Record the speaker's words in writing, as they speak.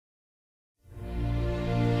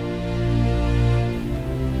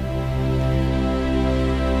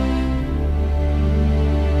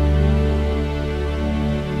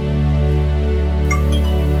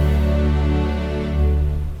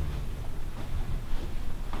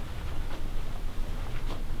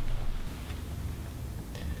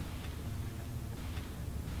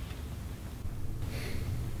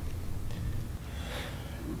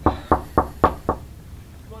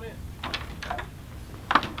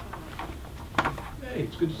Hey,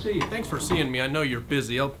 it's good to see you. Thanks for seeing me. I know you're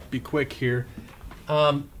busy. I'll be quick here.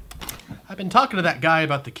 I've been talking to that guy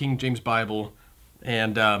about the King James Bible,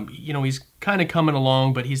 and, you know, he's kind of coming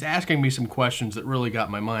along, but he's asking me some questions that really got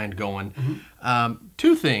my mind going.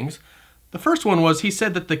 Two things. The first one was he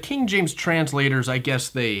said that the King James translators, I guess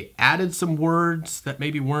they added some words that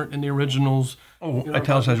maybe weren't in the originals. Oh,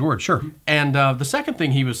 italicized words, sure. And the second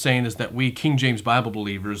thing he was saying is that we King James Bible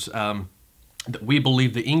believers, that we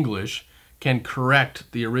believe the English can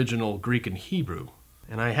correct the original Greek and Hebrew.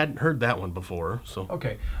 And I hadn't heard that one before, so.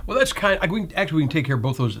 Okay, well that's kind of, we can take care of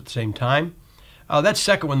both those at the same time. That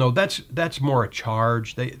second one though, that's more a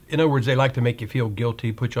charge. In other words, they like to make you feel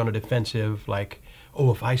guilty, put you on a defensive, like,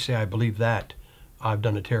 oh, if I say I believe that, I've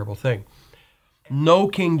done a terrible thing. No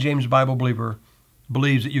King James Bible believer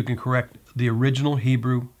believes that you can correct the original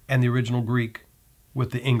Hebrew and the original Greek with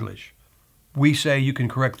the English. We say you can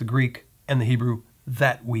correct the Greek and the Hebrew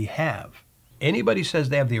that we have. Anybody says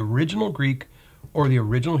they have the original Greek or the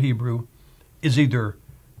original Hebrew is either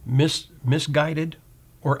misguided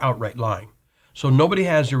or outright lying. So nobody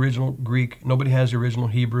has the original Greek, nobody has the original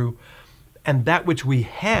Hebrew, and that which we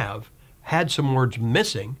have had some words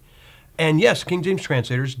missing. And yes, King James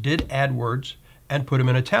translators did add words and put them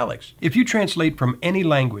in italics. If you translate from any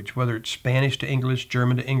language, whether it's Spanish to English,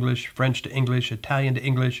 German to English, French to English, Italian to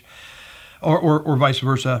English, or vice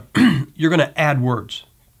versa, you're going to add words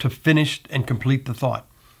to finish and complete the thought.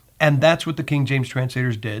 And that's what the King James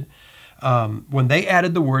translators did. When they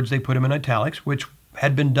added the words, they put them in italics, which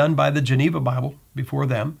had been done by the Geneva Bible before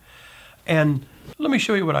them. And let me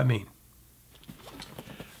show you what I mean.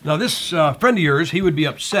 Now this friend of yours, he would be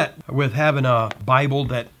upset with having a Bible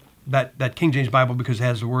that King James Bible because it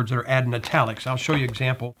has the words that are added in italics. I'll show you an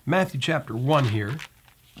example. Matthew chapter 1 here.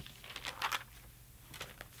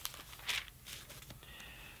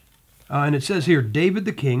 And it says here, David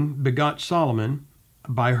the king begot Solomon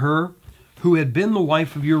by her who had been the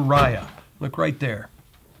wife of Uriah. Look right there.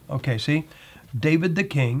 Okay, see? David the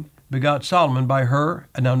king begot Solomon by her,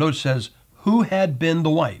 and now notice it says, who had been the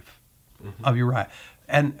wife of Uriah.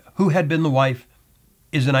 And who had been the wife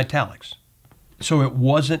is in italics. So it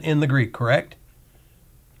wasn't in the Greek, correct?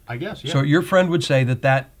 I guess, yeah. So your friend would say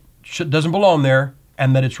that doesn't belong there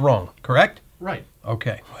and that it's wrong, correct? Right.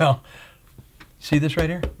 Okay, well, see this right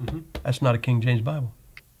here? That's not a King James Bible.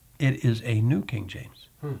 It is a New King James.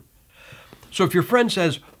 So if your friend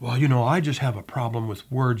says, well, you know, I just have a problem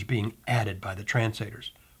with words being added by the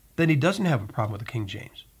translators, then he doesn't have a problem with the King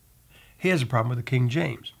James. He has a problem with the King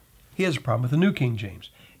James. He has a problem with the New King James.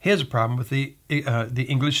 He has a problem with the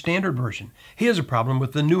English Standard Version. He has a problem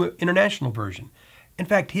with the New International Version. In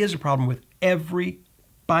fact, he has a problem with every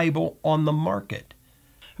Bible on the market.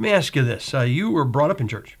 Let me ask you this. You were brought up in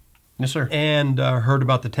church. Yes, sir. And heard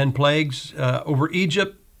about the 10 plagues over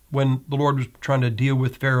Egypt when the Lord was trying to deal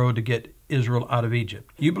with Pharaoh to get Israel out of Egypt.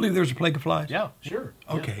 You believe there's a plague of flies? Yeah, sure.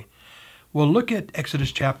 Okay. Yeah. Well, look at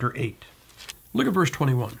Exodus chapter 8. Look at verse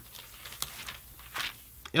 21.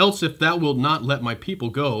 Else if thou wilt not let my people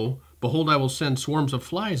go, behold, I will send swarms of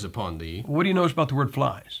flies upon thee. What do you notice about the word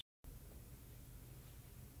flies?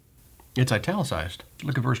 It's italicized.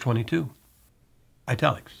 Look at verse 22.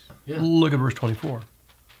 Italics. Yeah. Look at verse 24.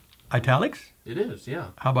 Italics? It is,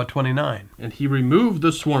 yeah. How about 29? And he removed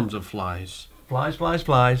the swarms of flies. Flies, flies,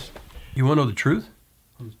 flies. You want to know the truth?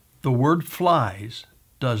 The word flies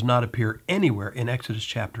does not appear anywhere in Exodus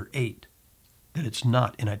chapter 8, that it's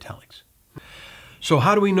not in italics. So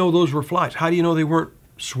how do we know those were flies? How do you know they weren't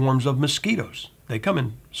swarms of mosquitoes? They come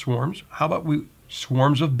in swarms. How about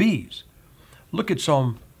swarms of bees? Look at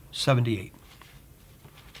Psalm 78.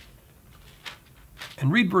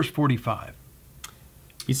 And read verse 45.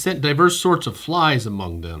 He sent diverse sorts of flies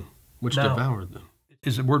among them, which devoured them.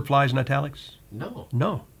 Is the word flies in italics? No.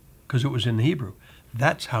 No, because it was in the Hebrew.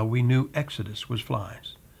 That's how we knew Exodus was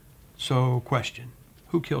flies. So, question,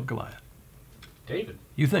 who killed Goliath? David.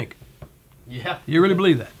 You think? Yeah. You really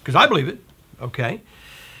believe that? Because I believe it. Okay.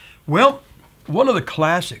 Well, one of the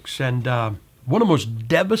classics and one of the most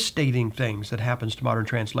devastating things that happens to modern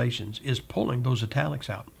translations is pulling those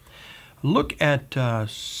italics out. Look at 2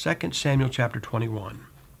 Samuel chapter 21.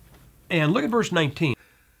 And look at verse 19.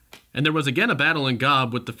 And there was again a battle in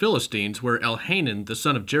Gob with the Philistines, where Elhanan, the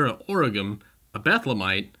son of Jeroboam, a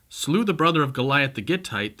Bethlehemite, slew the brother of Goliath the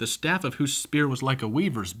Gittite, the staff of whose spear was like a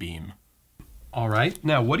weaver's beam. All right.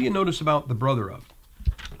 Now, what do you notice about the brother of?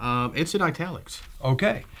 It's in italics.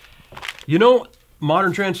 Okay. You know,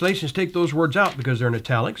 modern translations take those words out because they're in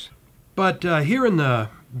italics. But here in the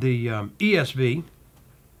ESV,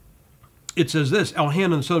 it says this,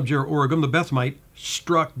 Elhanan, the son of Jeroboam, the Bethlehemite,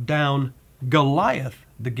 struck down Goliath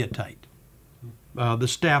the Gittite. the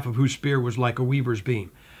staff of whose spear was like a weaver's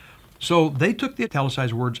beam. So they took the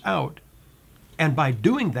italicized words out, and by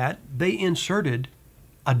doing that, they inserted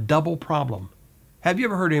a double problem. Have you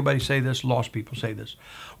ever heard anybody say this? Lost people say this.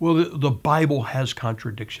 Well, the Bible has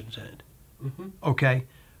contradictions in it. Mm-hmm. Okay?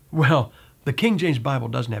 Well, the King James Bible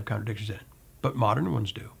doesn't have contradictions in it, but modern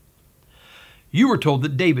ones do. You were told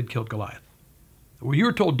that David killed Goliath. Well, you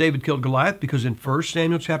were told David killed Goliath because in 1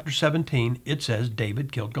 Samuel chapter 17, it says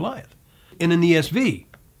David killed Goliath. And in the ESV,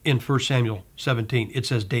 in 1 Samuel 17, it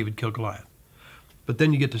says David killed Goliath. But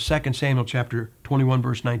then you get to 2 Samuel chapter 21,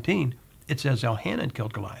 verse 19, it says Elhanan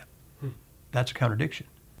killed Goliath. That's a contradiction.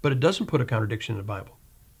 But it doesn't put a contradiction in the Bible.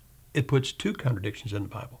 It puts two contradictions in the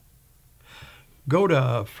Bible. Go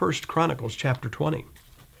to 1 Chronicles chapter 20.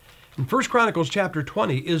 And 1 Chronicles chapter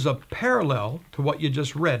 20 is a parallel to what you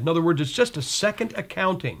just read. In other words, it's just a second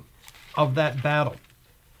accounting of that battle.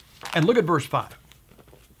 And look at verse 5.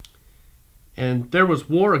 And there was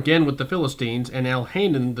war again with the Philistines, and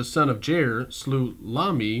Elhanan the son of Jair slew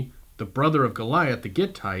Lahmi, the brother of Goliath the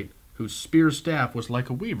Gittite, whose spear staff was like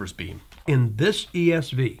a weaver's beam. In this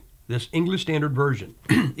ESV, this English Standard Version,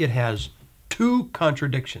 it has two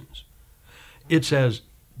contradictions. It says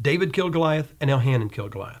David killed Goliath and Elhanan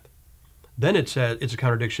killed Goliath. Then it says, it's a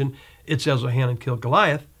contradiction, it says Elhanan killed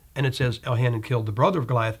Goliath, and it says Elhanan killed the brother of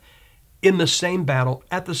Goliath in the same battle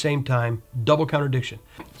at the same time, double contradiction.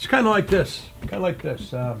 It's kind of like this,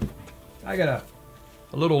 I got a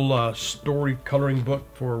little story coloring book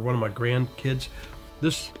for one of my grandkids.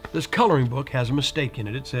 This coloring book has a mistake in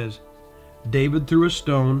it. It says, David threw a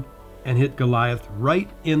stone and hit Goliath right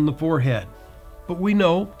in the forehead. But we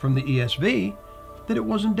know from the ESV that it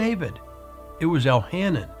wasn't David. It was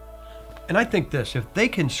Elhanan. And I think this, if they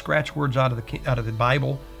can scratch words out of the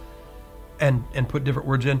Bible and put different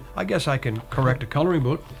words in, I guess I can correct a coloring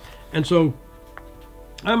book. And so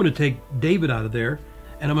I'm going to take David out of there,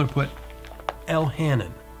 and I'm going to put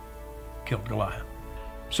Elhanan killed Goliath.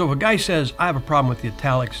 So if a guy says, I have a problem with the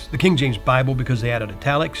italics, the King James Bible because they added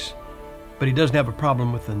italics, but he doesn't have a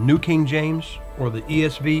problem with the New King James or the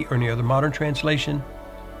ESV or any other modern translation,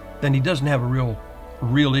 then he doesn't have a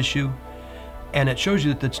real issue. And it shows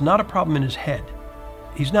you that it's not a problem in his head.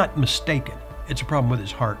 He's not mistaken. It's a problem with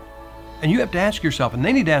his heart. And you have to ask yourself, and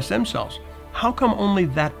they need to ask themselves, how come only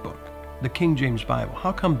that book, the King James Bible,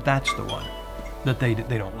 how come that's the one that they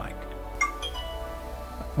don't like?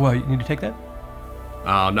 Well, you need to take that?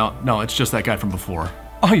 No, it's just that guy from before.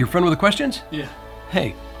 Oh, your friend with the questions? Yeah.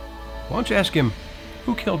 Hey, why don't you ask him,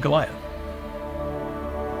 who killed Goliath?